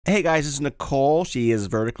Hey guys, this is Nicole. She is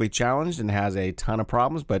vertically challenged and has a ton of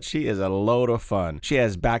problems, but she is a load of fun. She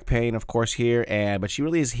has back pain, of course, here, but she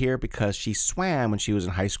really is here because she swam when she was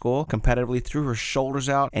in high school, competitively threw her shoulders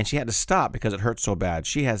out, and she had to stop because it hurt so bad.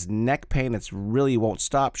 She has neck pain that's really won't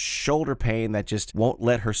stop, shoulder pain that just won't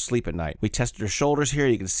let her sleep at night. We tested her shoulders here.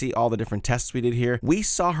 You can see all the different tests we did here. We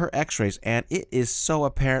saw her x-rays, and it is so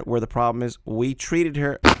apparent where the problem is. We treated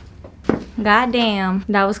her. Goddamn,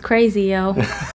 that was crazy, yo.